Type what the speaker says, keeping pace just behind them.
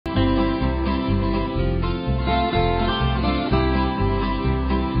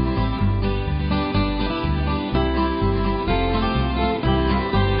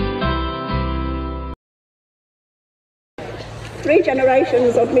3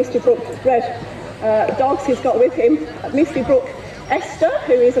 generations of Misty Brook bred dogs he's got with him. Misty Brook Esther,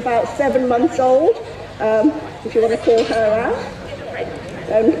 who is about 7 months old, if you want to call her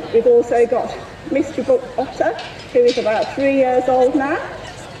out. We've also got Misty Brook Otter, who is about 3 years old now.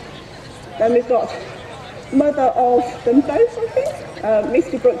 Then we've got mother of them both, I think,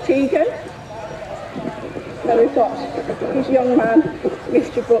 Misty Brook Tegan. Then we've got his young man,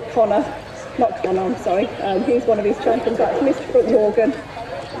 Mr. Brook Connor. Not Connor, I'm sorry. He's one of his champions. That's Mr. Brook Morgan,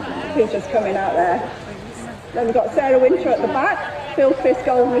 who's just coming out there. Then we've got Sarah Winter at the back, Phil Chris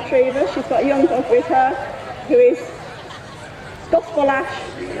Golden Retriever. She's got a young dog with her, who is Gospel Ash.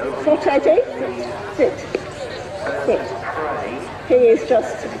 So Teddy, sit. He is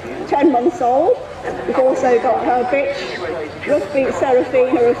just 10 months old. We've also got her bitch, Rough Beat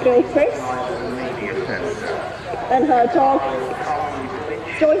Seraphina of Phil Chris. And her dog,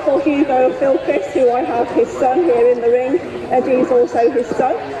 Joyful Hugo of Phil Chris, who I have his son here in the ring. Eddie's also his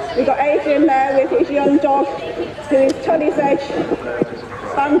son. We've got Adrian there with his young dog, who is Tully's Edge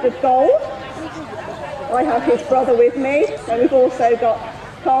Banded Gold. I have his brother with me. And we've also got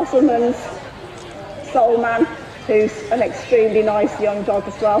Castleman's Soul Man, who's an extremely nice young dog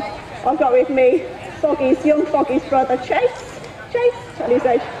as well. I've got with me young Foggy's brother, Chase, Tully's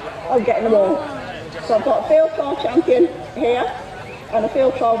Edge. I'm getting them all. So I've got a field trial champion here and a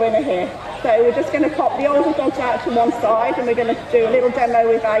field trial winner here. So we're just going to pop the older dogs out to one side and we're going to do a little demo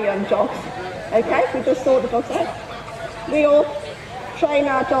with our young dogs. Okay, we just sort the dogs out. We all train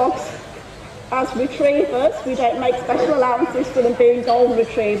our dogs as retrievers. We don't make special allowances for them being golden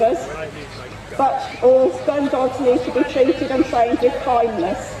retrievers. But all gun dogs need to be treated and trained with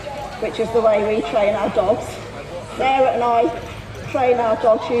kindness, which is the way we train our dogs. Sarah and I train our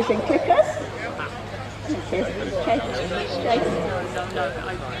dogs using clickers.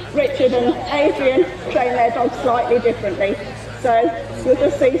 Richard and Adrian train their dogs slightly differently. So you'll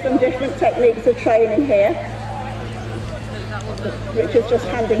just see some different techniques of training here. Richard's just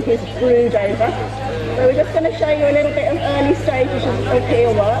handing his brood over. So we're just going to show you a little bit of early stages of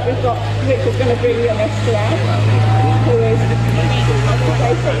heel work. We've got Richard's going to bring you Esther out, who is,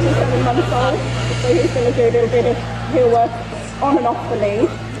 say, 6 or 7 months old. So he's going to do a little bit of heel work on and off the lead.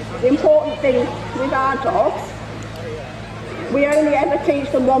 The important thing with our dogs, we only ever teach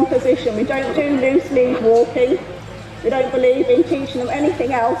them one position. We don't do loose lead walking. We don't believe in teaching them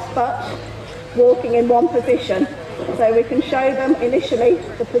anything else but walking in one position. So we can show them initially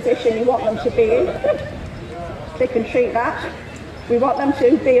the position you want them to be in. Click and treat that. We want them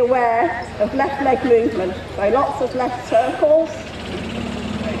to be aware of left leg movement. So lots of left circles.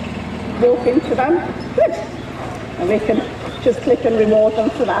 Walk into them. Good. And we can just click and reward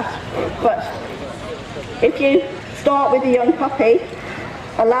them for that. But if you start with a young puppy,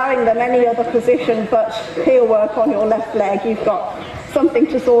 allowing them any other position but heel work on your left leg, you've got something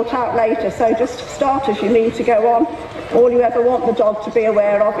to sort out later. So just start as you need to go on. All you ever want the dog to be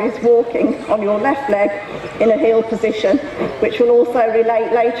aware of is walking on your left leg in a heel position, which will also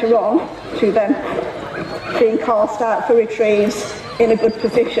relate later on to them being cast out for retrieves in a good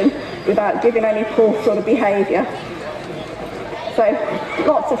position without giving any poor sort of behaviour. So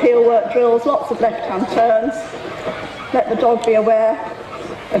lots of heel work drills, lots of left hand turns. Let the dog be aware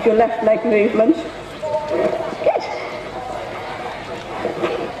of your left leg movement. Good.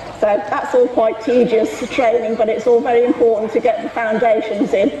 So that's all quite tedious training, but it's all very important to get the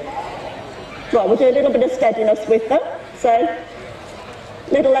foundations in. Right, we'll do a little bit of steadiness with them. So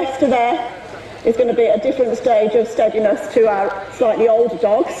little Esther there is going to be at a different stage of steadiness to our slightly older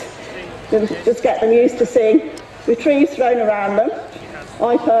dogs. We'll just get them used to seeing retrieves thrown around them.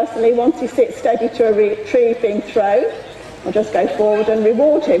 I personally, once he sits steady to a retrieve being thrown, I'll just go forward and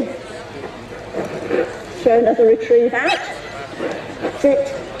reward him. Show another retrieve out. Sit,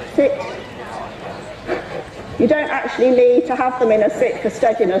 sit. You don't actually need to have them in a sit for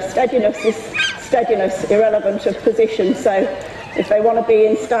steadiness. Steadiness is steadiness, irrelevant of position. So if they want to be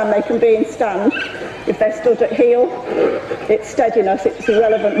in stand, they can be in stand. If they're stood at heel, it's steadiness. It's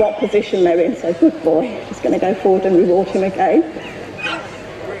irrelevant what position they're in. So good boy. Just going to go forward and reward him again.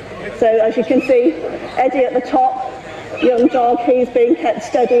 So as you can see, Eddie at the top, young dog, he's being kept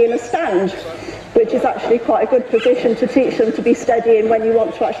steady in a stand, which is actually quite a good position to teach them to be steady in when you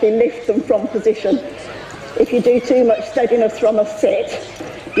want to actually lift them from position. If you do too much steadiness from a sit,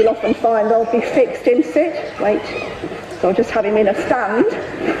 you'll often find they'll be fixed in sit. Wait, so I'll just have him in a stand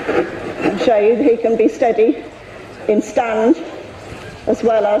and show you that he can be steady in stand as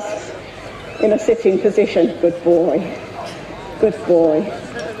well as in a sitting position. Good boy, good boy,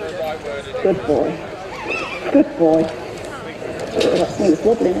 good boy, good boy. Oh, that thing's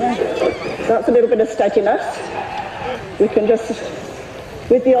wobbling there. So that's a little bit of steadiness. we can just,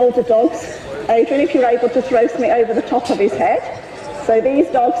 with the older dogs, Adrian, if you're able to throw something over the top of his head. So these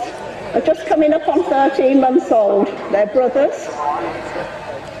dogs are just coming up on 13 months old. They're brothers,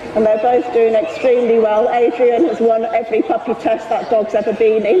 and they're both doing extremely well. Adrian has won every puppy test that dog's ever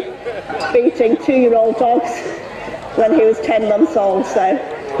been in, beating 2-year-old dogs when he was 10 months old, so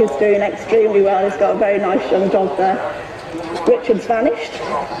he's doing extremely well. He's got a very nice young dog there. Richard's vanished.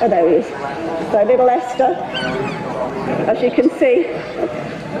 Oh, there he is. So little Esther, as you can see,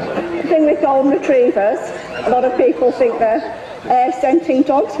 the thing with golden retrievers, a lot of people think they're air scenting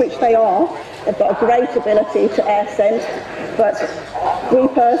dogs, which they are. They've got a great ability to air scent, but we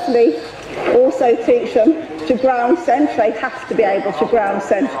personally also teach them to ground scent. They have to be able to ground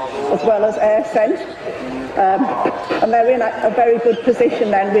scent as well as air scent. And they're in a very good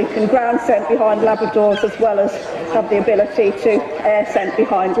position then. We can ground scent behind Labradors as well as have the ability to air scent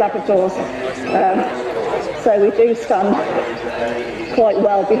behind Labradors. So we do stand quite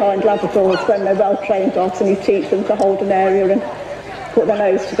well behind Labradors when they're well-trained dogs, and you teach them to hold an area and put their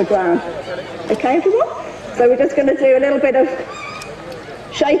nose to the ground. Okay, everyone? So we're just going to do a little bit of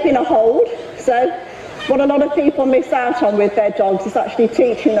shaping a hold. So what a lot of people miss out on with their dogs is actually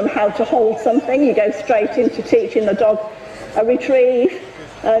teaching them how to hold something. You go straight into teaching the dog a retrieve,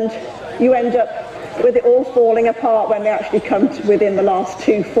 and you end up with it all falling apart when they actually come to within the last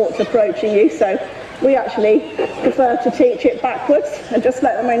 2 foot approaching you. So we actually prefer to teach it backwards and just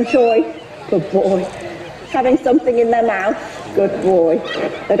let them enjoy, good boy, having something in their mouth, good boy.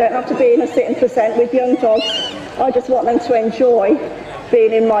 They don't have to be in a sit and present with young dogs. I just want them to enjoy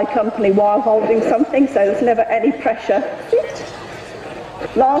being in my company while holding something, so there's never any pressure.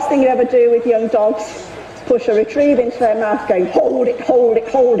 Last thing you ever do with young dogs is push a retrieve into their mouth going, hold it, hold it,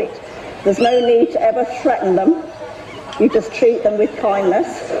 hold it. There's no need to ever threaten them. You just treat them with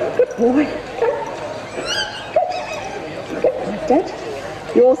kindness. Good boy. Good. Good.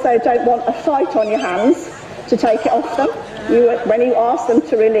 Dead. You also don't want a fight on your hands to take it off them. When you ask them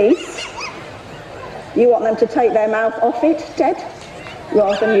to release, you want them to take their mouth off it, dead,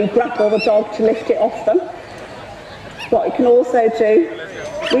 rather than you grapple the dog to lift it off them. What you can also do,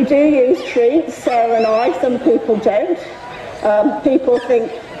 we do use treats, Sarah and I, some people don't. People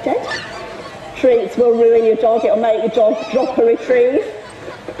think, dead, treats will ruin your dog, it'll make your dog drop a retrieve.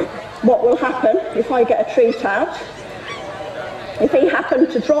 What will happen if I get a treat out? If he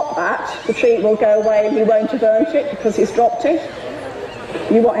happened to drop that, the treat will go away and he won't have earned it because he's dropped it.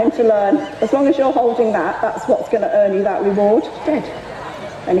 You want him to learn, as long as you're holding that, that's what's going to earn you that reward, dead,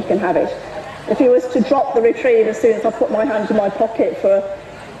 and he can have it. If he was to drop the retrieve as soon as I put my hand in my pocket for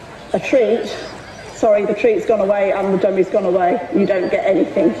a treat, sorry, the treat's gone away and the dummy's gone away, you don't get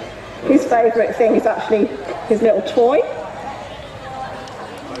anything. His favourite thing is actually his little toy.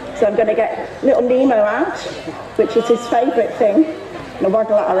 So I'm going to get little Nemo out, which is his favourite thing, and I'll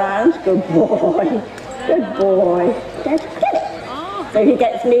waggle that around. Good boy, good boy. Get it. So he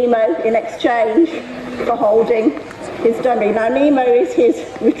gets Nemo in exchange for holding his dummy. Now Nemo is his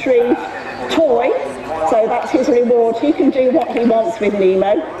retrieve toy, so that's his reward. He can do what he wants with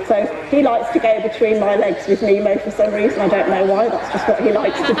Nemo. So he likes to go between my legs with Nemo for some reason. I don't know why, that's just what he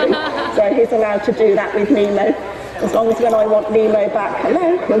likes to do. So he's allowed to do that with Nemo. As long as when I want Nemo back,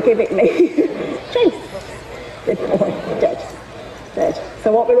 hello, he'll give it me. Chase. Good boy. Dead. Dead.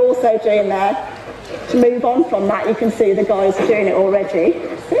 So what we're also doing there, to move on from that, you can see the guys are doing it already.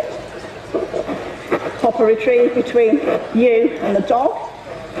 Pop a retrieve between you and the dog.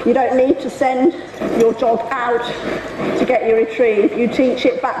 You don't need to send your dog out to get your retrieve. You teach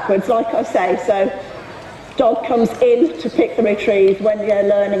it backwards, like I say. So dog comes in to pick the retrieve when they're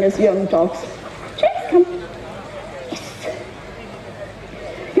learning as young dogs. Chase, come.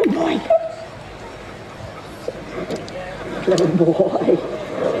 Good boy. Clever boy.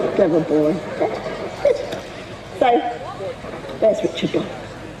 Clever boy. Good. So, there's Richard gone.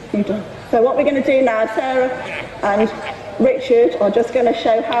 You done. So what we're going to do now, Sarah and Richard are just going to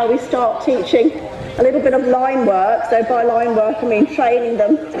show how we start teaching a little bit of line work. So by line work, I mean training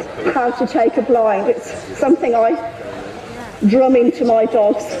them how to take a blind. It's something I drum into my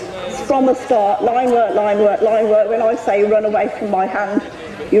dogs from the start. Line work, line work, line work. When I say run away from my hand,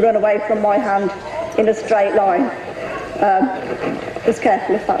 you run away from my hand in a straight line. Just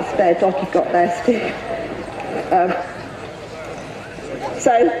careful if that's their dog you've got there, Steve.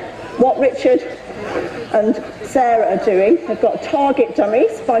 So what Richard and Sarah are doing, they've got target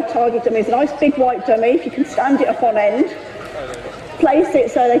dummies. By target dummies, a nice big white dummy, if you can stand it up on end, place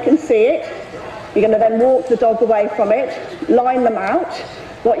it so they can see it. You're going to then walk the dog away from it, line them out.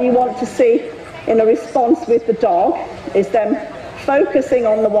 What you want to see in a response with the dog is them focusing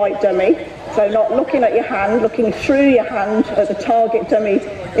on the white dummy So not looking at your hand, looking through your hand at the target dummy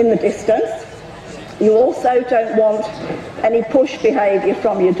in the distance. You also don't want any push behaviour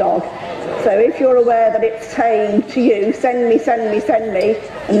from your dog. So if you're aware that it's saying to you, send me, send me, send me,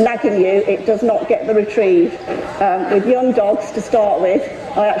 and nagging you, it does not get the retrieve. With young dogs, to start with,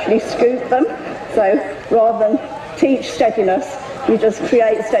 I actually scoop them. So rather than teach steadiness, you just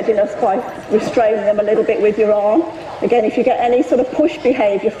create steadiness by restraining them a little bit with your arm. Again, if you get any sort of push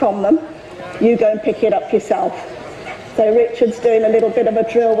behaviour from them, you go and pick it up yourself. So Richard's doing a little bit of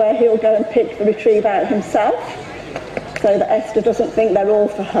a drill where he'll go and pick the retrieve out himself, so that Esther doesn't think they're all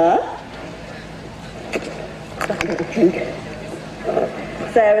for her. Have a little drink.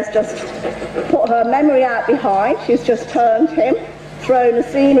 Sarah's just put her memory out behind. She's just turned him, thrown a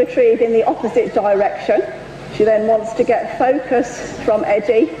seam retrieve in the opposite direction. She then wants to get focus from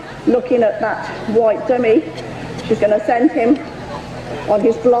Eddie, looking at that white dummy. She's going to send him on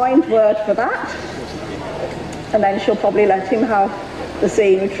his blind word for that, and then she'll probably let him have the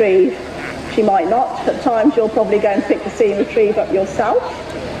seam retrieve. She might not. At times you'll probably go and pick the seam retrieve up yourself.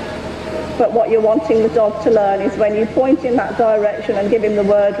 But what you're wanting the dog to learn is when you point in that direction and give him the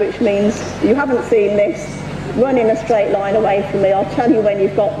word, which means you haven't seen this, run in a straight line away from me. I'll tell you when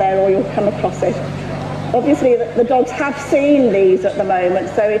you've got there or you'll come across it. Obviously the dogs have seen these at the moment,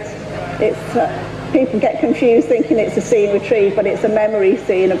 so people get confused thinking it's a seam retrieve, but it's a memory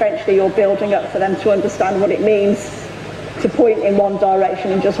scene. Eventually you're building up for them to understand what it means to point in one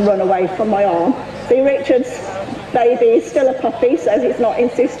direction and just run away from my arm. See, Richard's baby is still a puppy, so he's not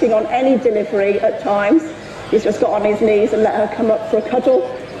insisting on any delivery at times. He's just got on his knees and let her come up for a cuddle,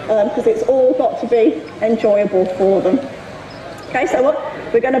 because it's all got to be enjoyable for them. Okay, so what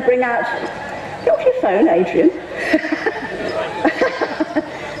we're going to bring out... Get off your phone, Adrian.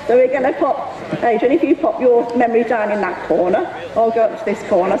 So we're going to pop... Adrian, if you pop your memory down in that corner, I'll go up to this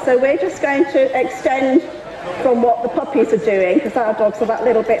corner. So we're just going to extend from what the puppies are doing, because our dogs are that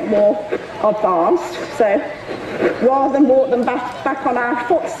little bit more advanced. So rather than walk them back on our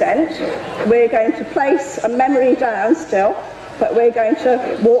foot scent, we're going to place a memory down still, but we're going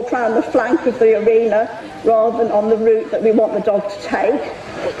to walk around the flank of the arena rather than on the route that we want the dog to take.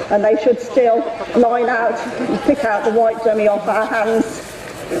 And they should still line out and pick out the white dummy off our hands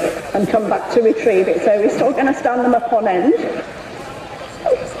and come back to retrieve it. So we're still going to stand them up on end.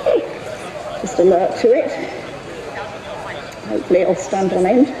 Just alert to it. Hopefully it'll stand on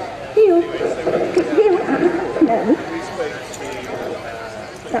end. Heel. Heel. No.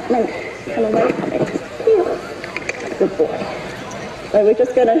 That meant come away from it. Heel. Good boy. So we're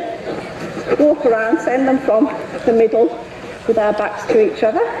just going to walk around, send them from the middle with our backs to each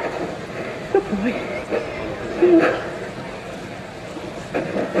other. Good boy. Heel.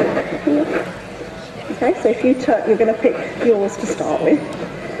 Okay, so if you turn, you're going to pick yours to start with.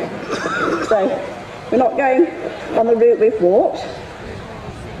 So we're not going on the route we've walked.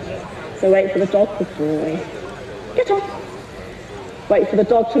 So wait for the dog, good boy. Get on. Wait for the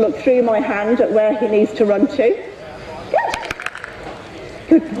dog to look through my hand at where he needs to run to.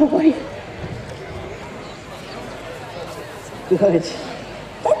 Good boy. Good.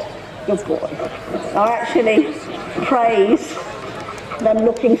 Good boy. I actually praise them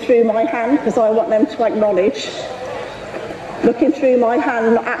looking through my hand because I want them to acknowledge. Looking through my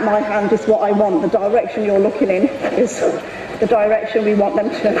hand, not at my hand, is what I want. The direction you're looking in is the direction we want them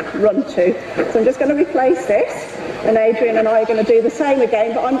to run to. So I'm just going to replace this, and Adrian and I are going to do the same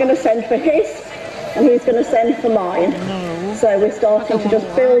again, but I'm going to send for his, and he's going to send for mine. So we're starting to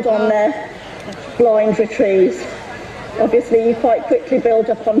just build on their blind retrieves. Obviously you quite quickly build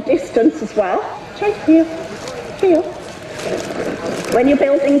up on distance as well. Here, here. When you're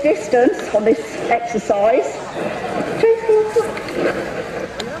building distance on this exercise,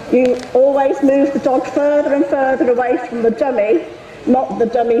 you always move the dog further and further away from the dummy, not the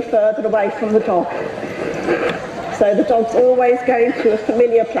dummy further away from the dog. So the dog's always going to a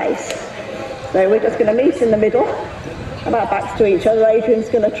familiar place. So we're just going to meet in the middle, have our backs to each other. Adrian's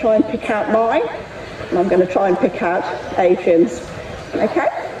going to try and pick out mine, and I'm going to try and pick out Adrian's. Okay?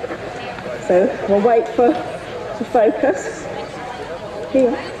 So we'll wait for to focus.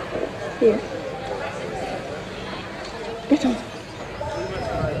 Here, here. Get on.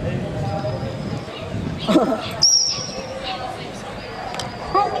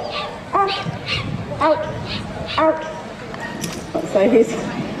 Out, out. So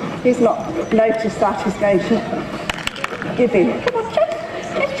he's not noticed that. He's going to give in. Come on,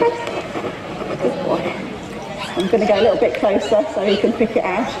 chase, chase. Good boy. I'm going to go a little bit closer so he can pick it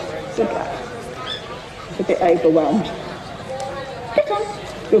out. Good lad. He's a bit overwhelmed. Get on.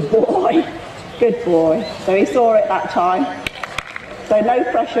 Good boy. Good boy. So he saw it that time. So no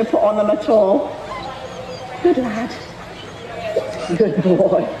pressure put on them at all. Good lad. Good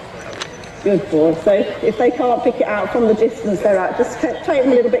boy. Good boy. So if they can't pick it out from the distance they're at, just take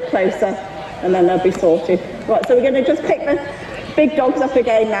them a little bit closer and then they'll be sorted. Right, so we're going to just pick the big dogs up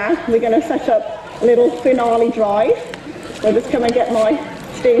again now. We're going to set up a little finale drive. So just come and get my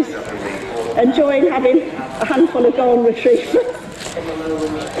Steve's enjoying having a handful of golden retrievers.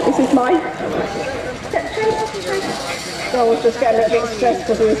 This is my... So I was just getting a little bit stressed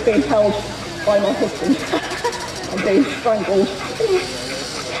because he was being held by my husband and being strangled.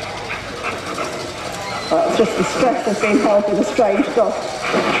 That's just the stress of being held with a strange dog.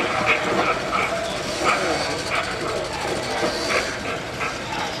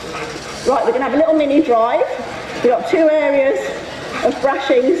 Right, we're going to have a little mini drive. We've got 2 areas of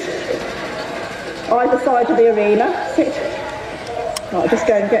brashings either side of the arena. Sit. Right, just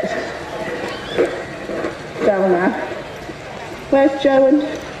go and get down now. Where's Joe and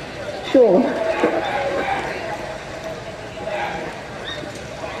Sean?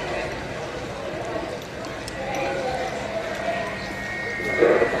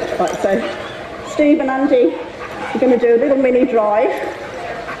 Right, so Steve and Andy are going to do a little mini drive.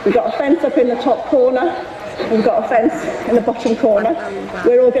 We've got a fence up in the top corner, and we've got a fence in the bottom corner.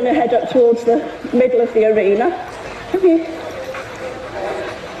 We're all going to head up towards the middle of the arena. Come here.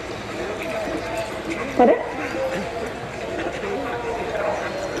 Got it?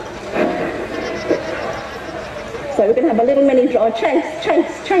 So we're going to have a little mini drive. Chase,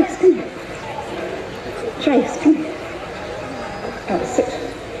 come here. Chase, come here. Right, sit.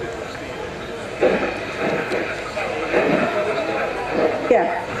 Yeah,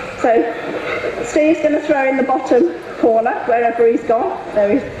 so Steve's going to throw in the bottom corner, wherever he's gone.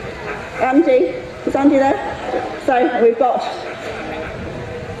 There he's... Andy, is Andy there? So we've got...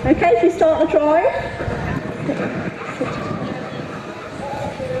 Okay, if you start the drive.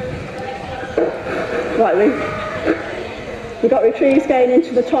 Right, we've got retrieves going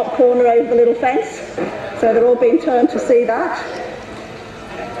into the top corner over the little fence. So they're all being turned to see that.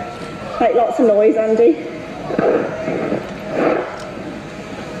 Make lots of noise, Andy.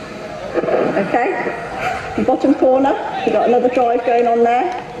 Okay, the bottom corner, we've got another drive going on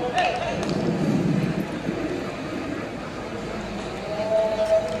there.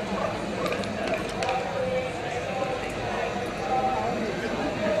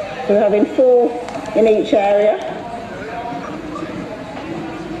 We're having 4 in each area.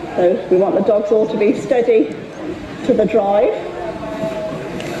 So we want the dogs all to be steady to the drive.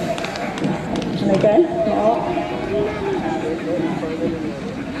 And again, mark.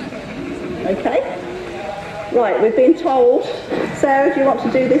 Okay. Right, we've been told, Sarah, do you want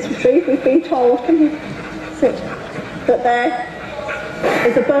to do this retrieve? We've been told, come here, sit, that there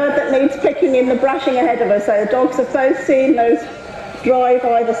is a bird that needs picking in the brashing ahead of us. So the dogs have both seen those drive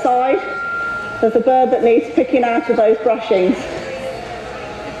either side. There's a bird that needs picking out of those brushings.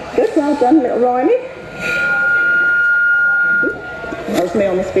 Good, well done, little Riley. That was me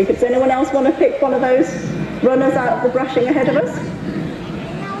on the speaker. Does anyone else want to pick one of those runners out of the brushing ahead of us?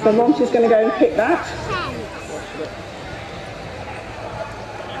 So Monty's going to go and pick that.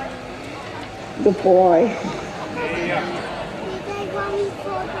 Good boy.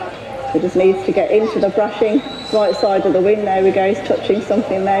 He just needs to get into the brushing, right side of the wing. There we go, he's touching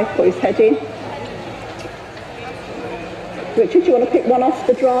something there, put his head in. Richard, do you want to pick one off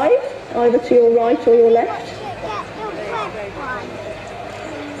the drive, either to your right or your left?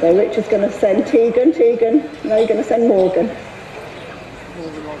 So Richard's going to send Tegan, no, you're going to send Morgan.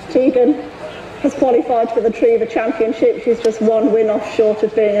 Tegan has qualified for the Retriever Championship. She's just 1 win off short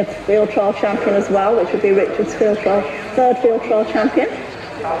of being a field trial champion as well, which would be Richard's third field trial champion.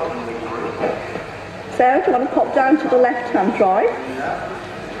 Sarah, do you want to pop down to the left-hand drive?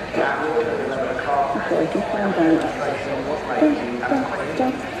 Okay, you can climb down.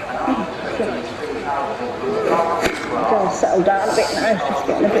 I'll settle down a bit now. She's just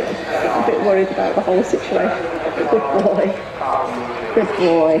getting a bit worried about the whole situation. Good boy. Good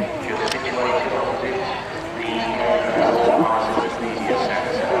boy. Well done.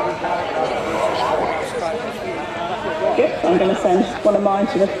 Good. I'm going to send one of mine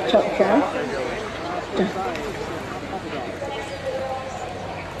to the top drive.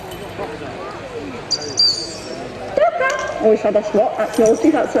 Always had a swat. That's naughty.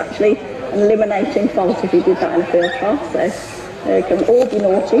 That's actually an eliminating fault if you did that in a field trial. So they can all be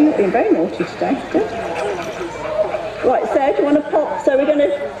naughty. You've been very naughty today. Good. Right, so do you want to pop? So we're going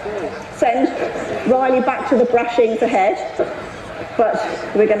to send Riley back to the brushings ahead, but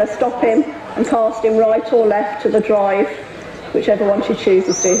we're going to stop him and cast him right or left to the drive, whichever one she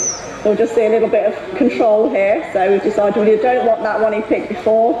chooses to. We'll just see a little bit of control here. So we've decided we don't want that one he picked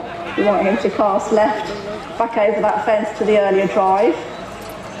before. We want him to cast left, back over that fence to the earlier drive.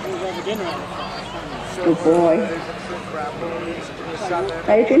 Good boy.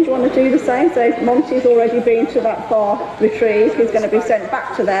 Adrian, do you want to do the same? So Monty's already been to that far retrieve. He's going to be sent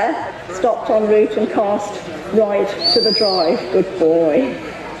back to there, stopped en route and cast right to the drive. Good boy.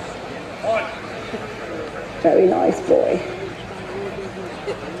 Very nice boy.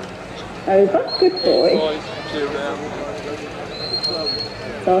 Over. Good boy.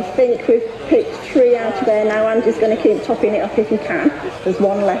 So I think we've picked 3 out of there now. Andy's going to keep topping it up if he can. There's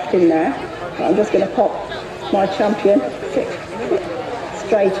 1 left in there. So I'm just going to pop my champion. Sit.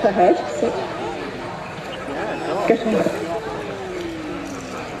 Straight ahead. Sit. Get on.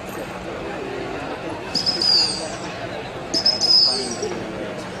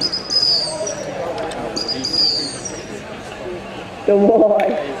 Good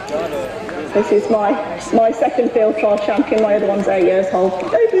boy. This is my second field trial champion. My other one's 8 years old.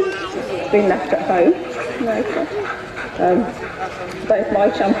 It's been left at home. Both my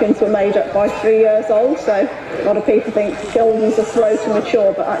champions were made up by 3 years old, so a lot of people think Goldens are slow to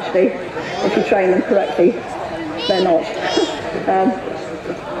mature, but actually, if you train them correctly, they're not.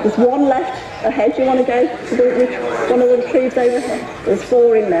 There's 1 left ahead. Do you want to go to one of the retrieves over here? There's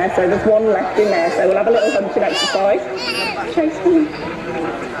 4 in there, so there's 1 left in there, so we'll have a little hunting exercise. Chase them.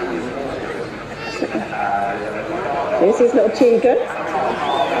 This is little Tegan.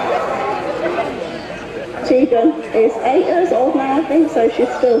 Tegan is 8 years old now, I think, so she's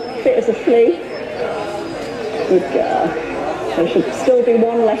still fit as a flea. Good girl. There should still be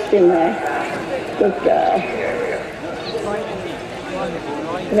 1 left in there. Good girl.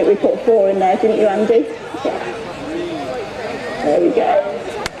 I think we put 4 in there, didn't you, Andy? Yeah. There we go.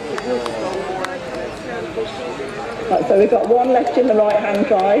 Right, so we've got 1 left in the right-hand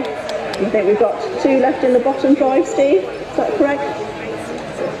drive. I think we've got 2 left in the bottom drive, Steve. Is that correct?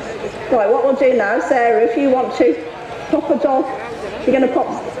 Right, what we'll do now, Sarah, if you want to pop a dog, you're going to pop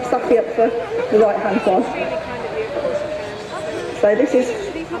Saffy up for the right-hand one. So this is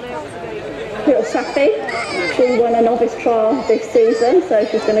little Saffy. She won a novice trial this season, so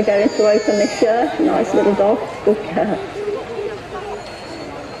she's going to go into open this year. Nice little dog. Good girl.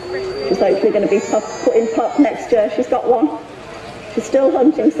 She's hopefully going to be put in pup next year. She's got 1. She's still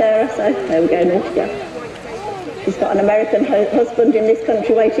hunting, Sarah, so there we go, naughty girl. She's got an American husband in this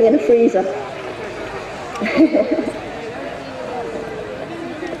country waiting in a freezer.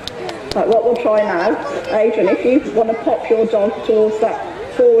 Right, what we'll try now, Adrian, if you want to pop your dog towards that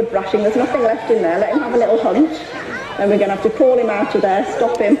forward brushing, there's nothing left in there, let him have a little hunt. Then we're going to have to call him out of there,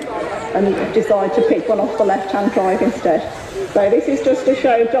 stop him, and decide to pick one off the left-hand drive instead. So this is just to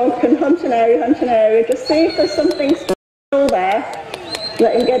show dog can hunt an area, just see if there's something still there.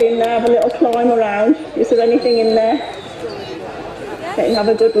 Let him get in there, have a little climb around. Is there anything in there? Let him have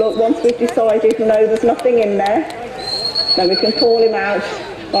a good look. Once we've decided, no, there's nothing in there, then we can call him out.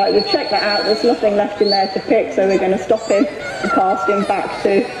 Right, we've checked that out, there's nothing left in there to pick, so we're going to stop him and cast him back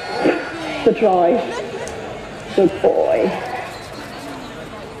to the drive. Good boy.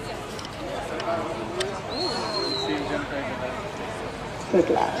 Good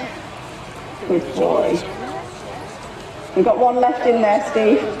lad. Good boy. We've got 1 left in there,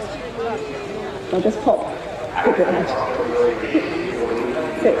 Steve. I'll just pop. Good lad.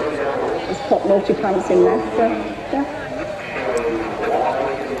 Sit. Just pop naughty pants in there. Yeah.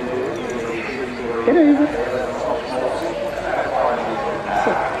 Get over.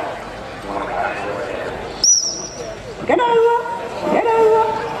 Sit. Get over. Get over.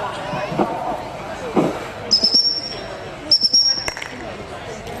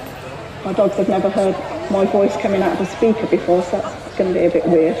 My dogs have never heard my voice coming out of a speaker before, so that's going to be a bit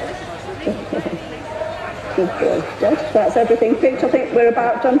weird. Good boy. Good. That's everything picked. I think we're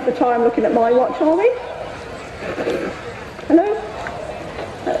about done for time looking at my watch, are we? Hello?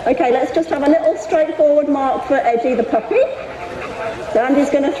 Okay, let's just have a little straightforward mark for Eddie the puppy. So Andy's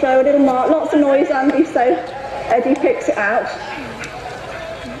going to throw a little mark. Lots of noise, Andy, so Eddie picks it out.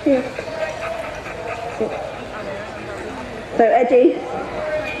 Here. So Eddie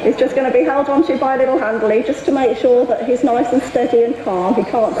is just going to be held onto by a little handley just to make sure that he's nice and steady and calm. He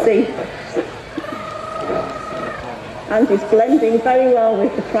can't see. And he's blending very well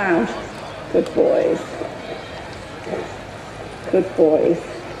with the crowd. Good boys. Good boys.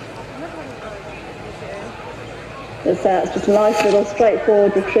 That's just a nice little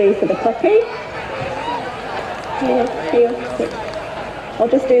straightforward retrieve for the puppy. Here. I'll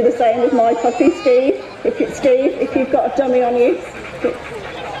just do the same with my puppy, Steve. If you've got a dummy on you.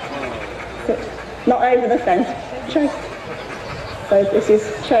 Not over the fence. Chase. So this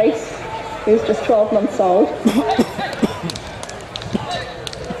is Chase. who's just 12 months old.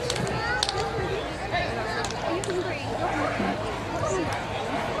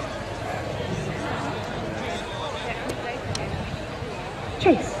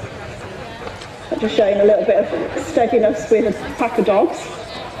 Chase. I'm just showing a little bit of steadiness with a pack of dogs.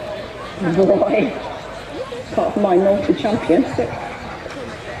 Boy. Part of my naughty champion.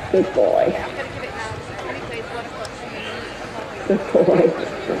 Good boy. Good boy.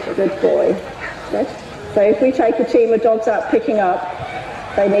 Good boy. Good. So if we take a team of dogs out picking up,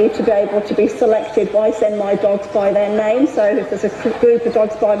 they need to be able to be selected. I send my dogs by their name, so if there's a group of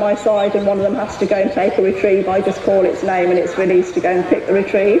dogs by my side and one of them has to go and take a retrieve, I just call its name and it's released to go and pick the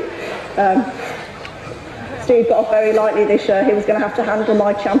retrieve. Steve got off very lightly this year. He was going to have to handle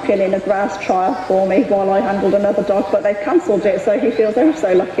my champion in a grass trial for me while I handled another dog, but they've cancelled it, so he feels ever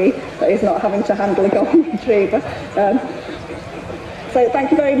so lucky that he's not having to handle a golden retriever. So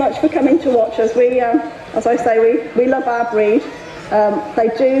thank you very much for coming to watch us. We, as I say, we love our breed. They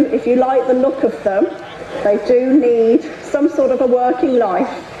do, if you like the look of them, they do need some sort of a working life.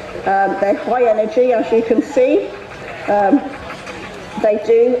 They're high energy, as you can see. They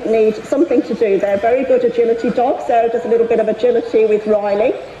do need something to do. They're very good agility dogs. Sarah does a little bit of agility with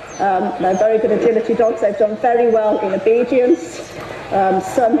Riley. They're very good agility dogs. They've done very well in obedience.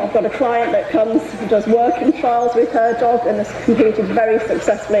 I've got a client that comes and does working trials with her dog and has competed very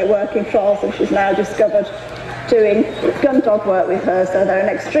successfully at working trials, and she's now discovered doing gun dog work with her. So they're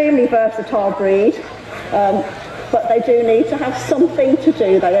an extremely versatile breed, but they do need to have something to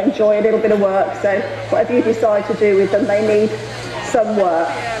do. They enjoy a little bit of work, so whatever you decide to do with them, they need some work.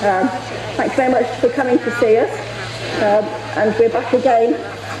 Thank you very much for coming to see us, and we're back again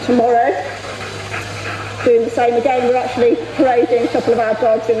tomorrow doing the same again. We're actually parading a couple of our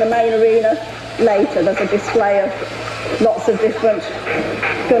dogs in the main arena later. There's a display of lots of different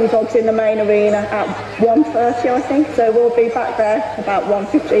gun dogs in the main arena at 1:30, I think, so we'll be back there about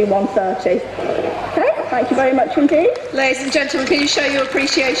 1:15, 1:30. Okay, thank you very much indeed. Ladies and gentlemen, can you show your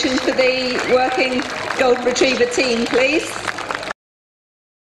appreciation for the working Golden Retriever team, please?